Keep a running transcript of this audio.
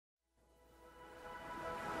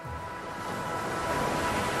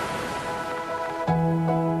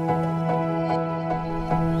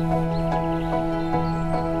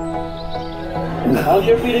how's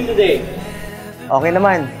your feeling today? Okay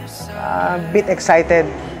naman. Bit excited.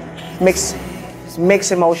 Mixed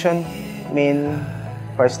emotion. I mean,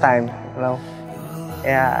 first time, you know.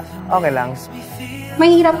 Kaya, okay lang.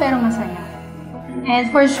 Mahirap pero masaya. And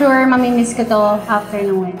for sure, mamimiss ko to after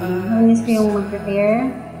ng wedding. Mamimiss ko yung mag-prepare.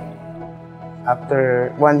 After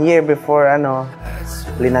 1 year before,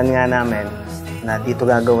 linan nga namin na dito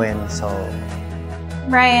gagawin. So,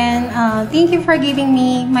 Brian, thank you for giving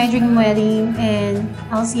me my dream wedding, and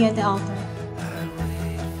I'll see you at the altar.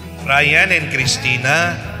 Brian and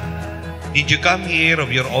Kristina, did you come here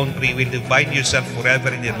of your own free will to bind yourself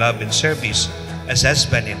forever in your love and service as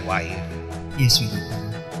husband and wife? Yes, we do.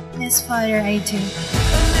 Yes, Father, I do.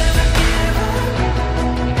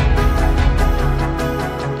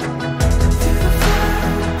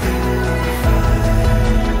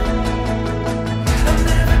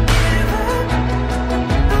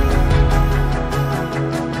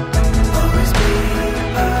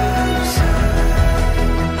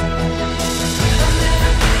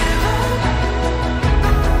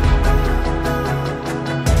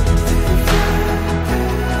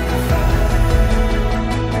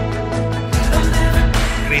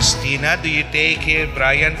 Kristina, do you take care,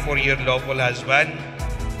 Brian, for your lawful husband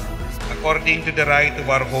according to the rite of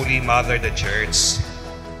our Holy Mother, the Church?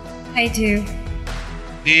 I do.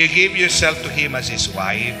 Do you give yourself to him as his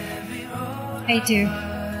wife? I do.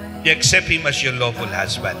 Do you accept him as your lawful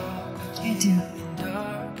husband? I do.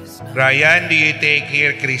 Brian, do you take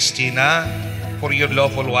care, Kristina, for your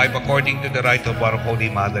lawful wife according to the rite of our Holy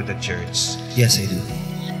Mother, the Church? Yes, I do.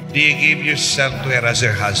 Do you give yourself to her as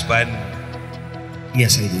her husband?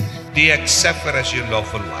 Yes, I do. Do you accept her as your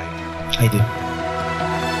lawful wife? I do.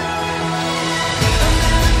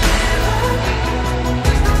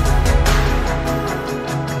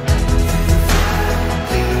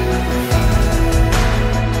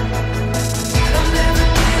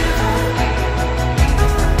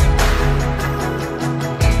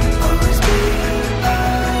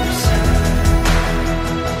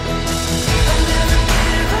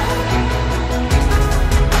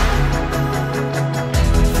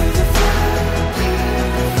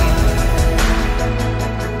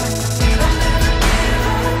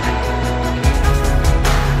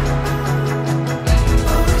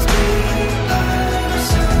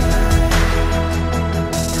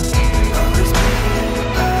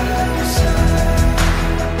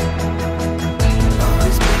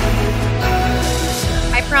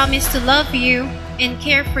 I promise to love you and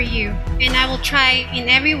care for you, and I will try in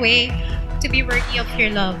every way to be worthy of your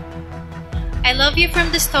love. I love you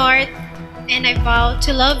from the start, and I vow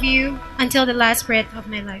to love you until the last breath of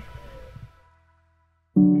my life.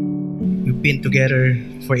 We've been together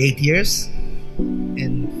for 8 years,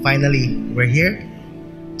 and finally, we're here.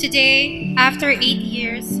 Today, after 8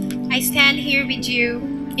 years, I stand here with you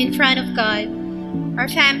in front of God, our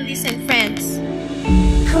families and friends.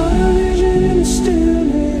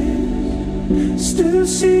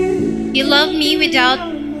 You love me without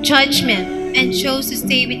judgment and chose to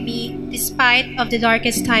stay with me despite of the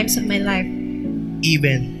darkest times of my life.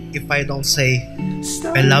 Even if I don't say,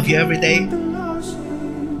 I love you every day,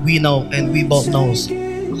 we know and we both know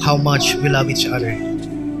how much we love each other,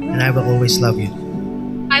 and I will always love you.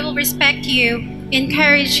 I will respect you,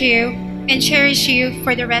 encourage you, and cherish you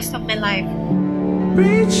for the rest of my life.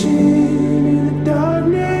 Reaching in the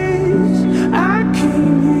darkness, I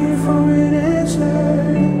came here for an answer.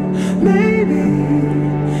 Maybe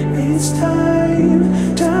it's time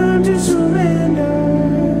to surrender.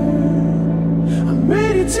 I'm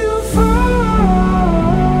ready to fall.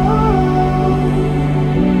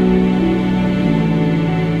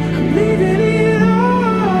 I'm leaving it all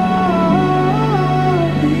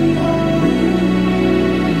behind.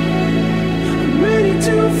 I'm ready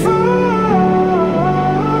to fall.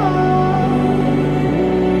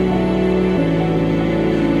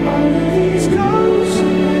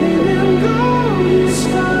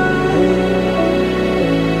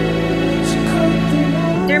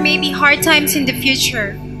 There may be hard times in the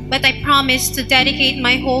future, but I promise to dedicate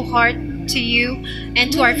my whole heart to you and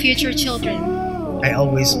to our future children. I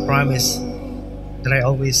always promise that I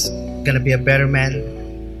always gonna be a better man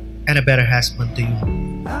and a better husband to you.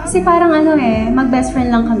 Kasi parang mag-best friend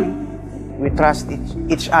lang kami. we trust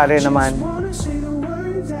each other naman.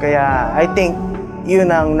 Kaya I think yun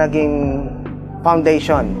ang naging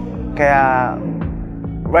foundation. Kaya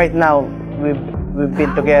right now, we've been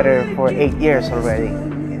together for 8 years already.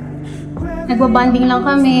 Nagbabanding lang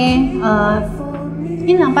kami.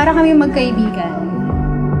 Yun lang, para kami magkaibigan.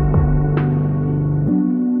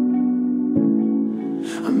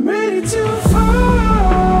 I'm ready to fall.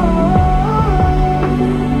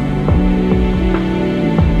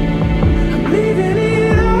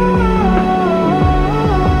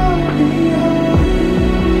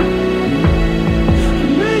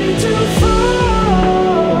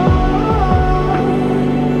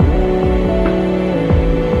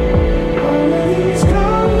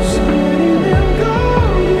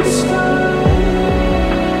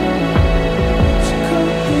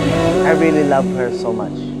 really love her so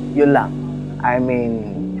much. Yun lang. I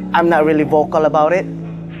mean, I'm not really vocal about it,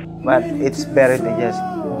 but it's better to just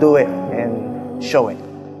do it and show it.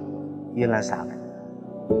 Yun lang sa akin.